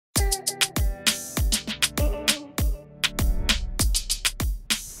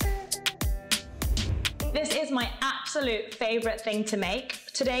This is my absolute favorite thing to make.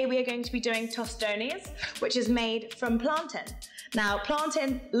 Today we are going to be doing tostones, which is made from plantain. Now,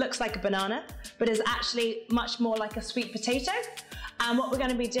 plantain looks like a banana, but is actually much more like a sweet potato. And what we're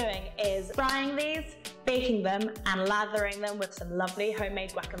going to be doing is frying these, baking them, and lathering them with some lovely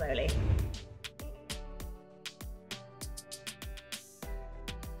homemade guacamole.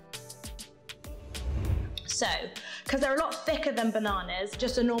 So, because they're a lot thicker than bananas,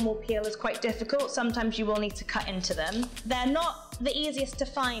 just a normal peel is quite difficult. Sometimes you will need to cut into them. They're not the easiest to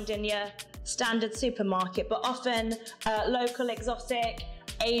find in your standard supermarket, but often local exotic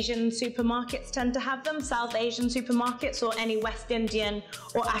Asian supermarkets tend to have them, South Asian supermarkets, or any West Indian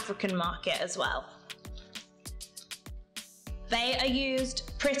or African market as well. They are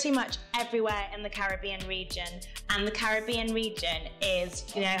used pretty much everywhere in the Caribbean region, and the Caribbean region is,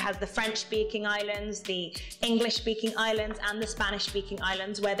 has the French-speaking islands, the English-speaking islands, and the Spanish-speaking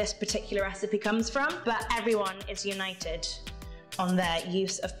islands where this particular recipe comes from, but everyone is united on their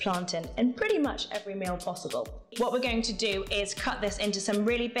use of plantain in pretty much every meal possible. What we're going to do is cut this into some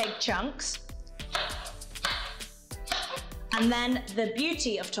really big chunks. And then the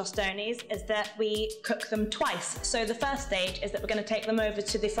beauty of tostones is that we cook them twice. So the first stage is that we're going to take them over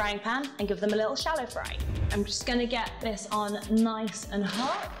to the frying pan and give them a little shallow fry. I'm just going to get this on nice and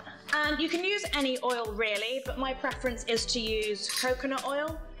hot. And you can use any oil really, but my preference is to use coconut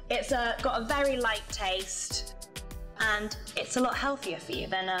oil. It's got a very light taste and it's a lot healthier for you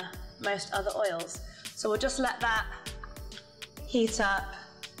than most other oils. So we'll just let that heat up,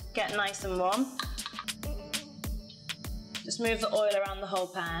 get nice and warm. Just move the oil around the whole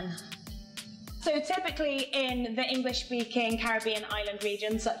pan. So typically in the English-speaking Caribbean island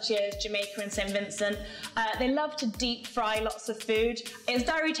regions, such as Jamaica and St. Vincent, they love to deep fry lots of food. It's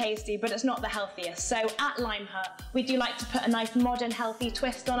very tasty, but it's not the healthiest. So at Lime Hut, we do like to put a nice modern, healthy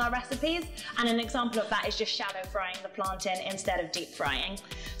twist on our recipes. And an example of that is just shallow frying the plantain instead of deep frying.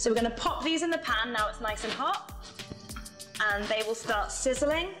 So we're gonna pop these in the pan, now it's nice and hot, and they will start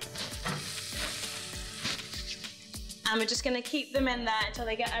sizzling. And we're just going to keep them in there until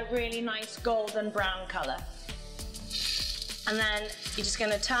they get a really nice golden brown colour. And then you're just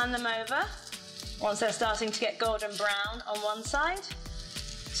going to turn them over once they're starting to get golden brown on one side,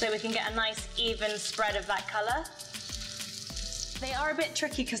 so we can get a nice even spread of that colour. They are a bit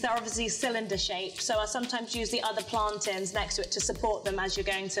tricky because they're obviously cylinder shaped, so I sometimes use the other plantains next to it to support them as you're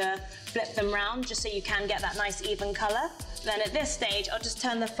going to flip them round, just so you can get that nice even colour. Then at this stage, I'll just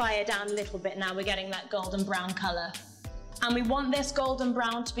turn the fire down a little bit now we're getting that golden brown colour. And we want this golden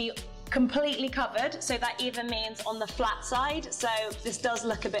brown to be completely covered, so that even means on the flat side. So this does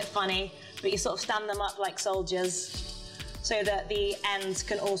look a bit funny, but you sort of stand them up like soldiers so that the ends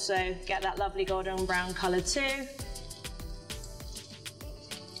can also get that lovely golden brown colour too.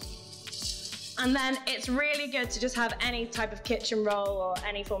 And then it's really good to just have any type of kitchen roll or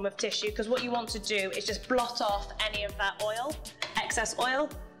any form of tissue, because what you want to do is just blot off any of that oil, excess oil,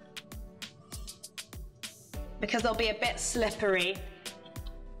 because they'll be a bit slippery.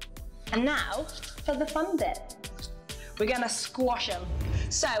 And now for the fun bit. We're gonna squash them.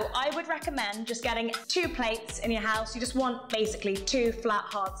 So I would recommend just getting 2 plates in your house. You just want basically 2 flat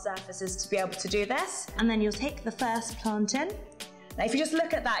hard surfaces to be able to do this. And then you'll take the first plantain. Now if you just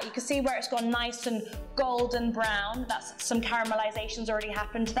look at that, you can see where it's gone nice and golden brown. That's some caramelization's already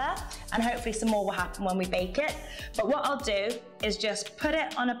happened there, and hopefully some more will happen when we bake it. But what I'll do is just put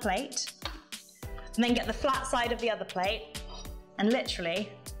it on a plate, and then get the flat side of the other plate and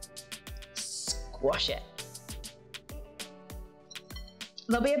literally squash it.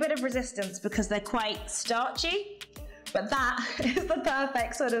 There'll be a bit of resistance because they're quite starchy, but that is the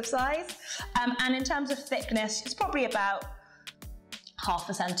perfect sort of size. And in terms of thickness, it's probably about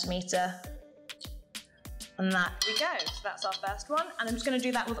 ½ centimetre. And that we go. So that's our first one. And I'm just going to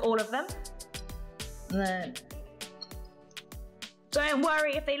do that with all of them. And then don't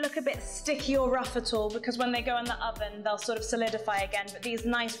worry if they look a bit sticky or rough at all, because when they go in the oven, they'll sort of solidify again, but these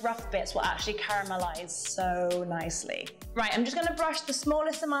nice rough bits will actually caramelize so nicely. Right, I'm just gonna brush the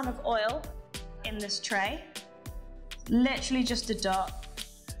smallest amount of oil in this tray. Literally just a dot.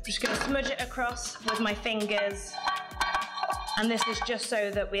 I'm just gonna smudge it across with my fingers. And this is just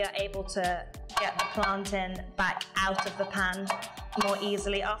so that we are able to get the plantain back out of the pan more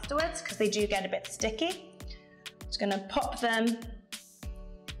easily afterwards, because they do get a bit sticky. Just gonna pop them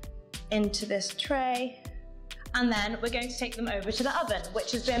into this tray, and then we're going to take them over to the oven,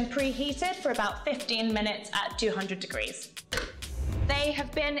 which has been preheated for about 15 minutes at 200 degrees. They They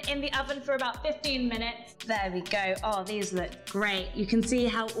have been in the oven for about 15 minutes. There we go. Oh, these look great. You can see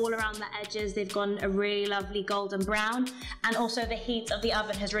how all around the edges they've gone a really lovely golden brown, and also the heat of the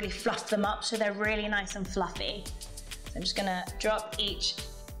oven has really fluffed them up, so they're really nice and fluffy. So I'm just gonna drop each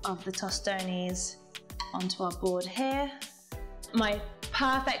of the tostones onto our board here. My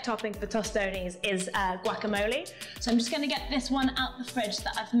perfect topping for tostones is guacamole. So I'm just gonna get this one out the fridge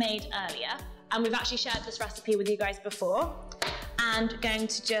that I've made earlier. And we've actually shared this recipe with you guys before. And going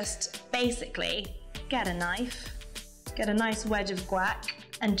to just basically get a knife, get a nice wedge of guac,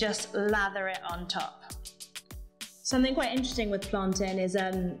 and just lather it on top. Something quite interesting with plantain is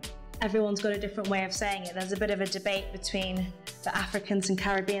everyone's got a different way of saying it. There's a bit of a debate between the Africans and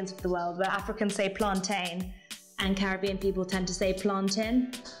Caribbeans of the world, where Africans say plantain and Caribbean people tend to say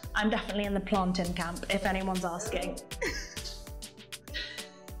plantain. I'm definitely in the plantain camp, if anyone's asking.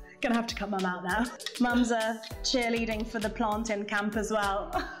 Gonna have to cut Mum out now. Mum's cheerleading for the plantain camp as well.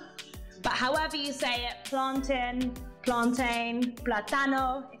 But however you say it, plantain, plantain,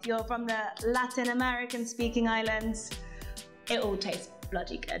 platano, if you're from the Latin American speaking islands, it all tastes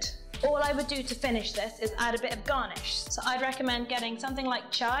bloody good. All I would do to finish this is add a bit of garnish. So I'd recommend getting something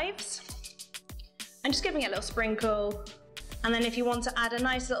like chives and just giving it a little sprinkle. And then if you want to add a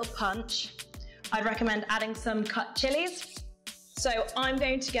nice little punch, I'd recommend adding some cut chilies. So I'm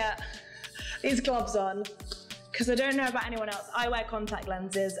going to get these gloves on, because I don't know about anyone else, I wear contact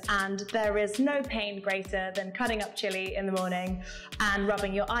lenses, and there is no pain greater than cutting up chili in the morning and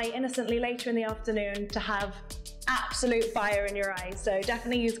rubbing your eye innocently later in the afternoon to have absolute fire in your eyes. So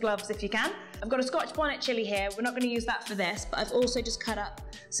definitely use gloves if you can. I've got a Scotch bonnet chili here. We're not going to use that for this, but I've also just cut up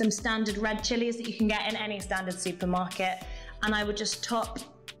some standard red chilies that you can get in any standard supermarket. And I would just top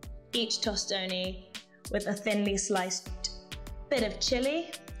each tostone with a thinly sliced bit of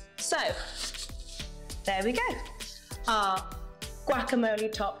chili. So there we go, our guacamole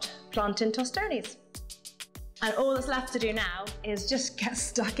topped plantain tostones. And all that's left to do now is just get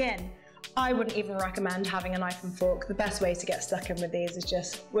stuck in. I wouldn't even recommend having a knife and fork. The best way to get stuck in with these is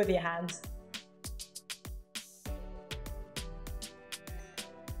just with your hands.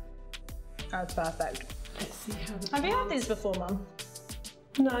 That's perfect. Let's see how the Have you had these before, Mum?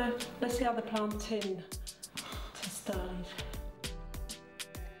 No, let's see how the plantain tostone.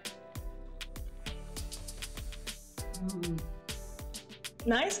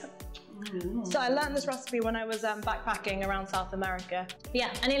 Nice. So I learned this recipe when I was backpacking around South America.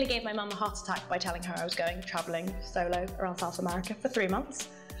 Yeah, I nearly gave my mum a heart attack by telling her I was going traveling solo around South America for 3 months.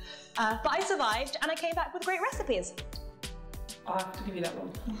 But I survived, and I came back with great recipes. I'll have to give you that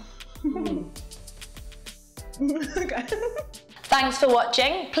one. Okay. Thanks for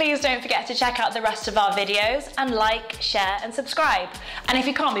watching. Please don't forget to check out the rest of our videos and like, share and subscribe. And if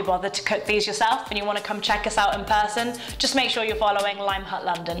you can't be bothered to cook these yourself and you want to come check us out in person, just make sure you're following Lime Hut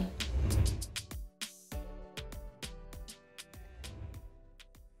London.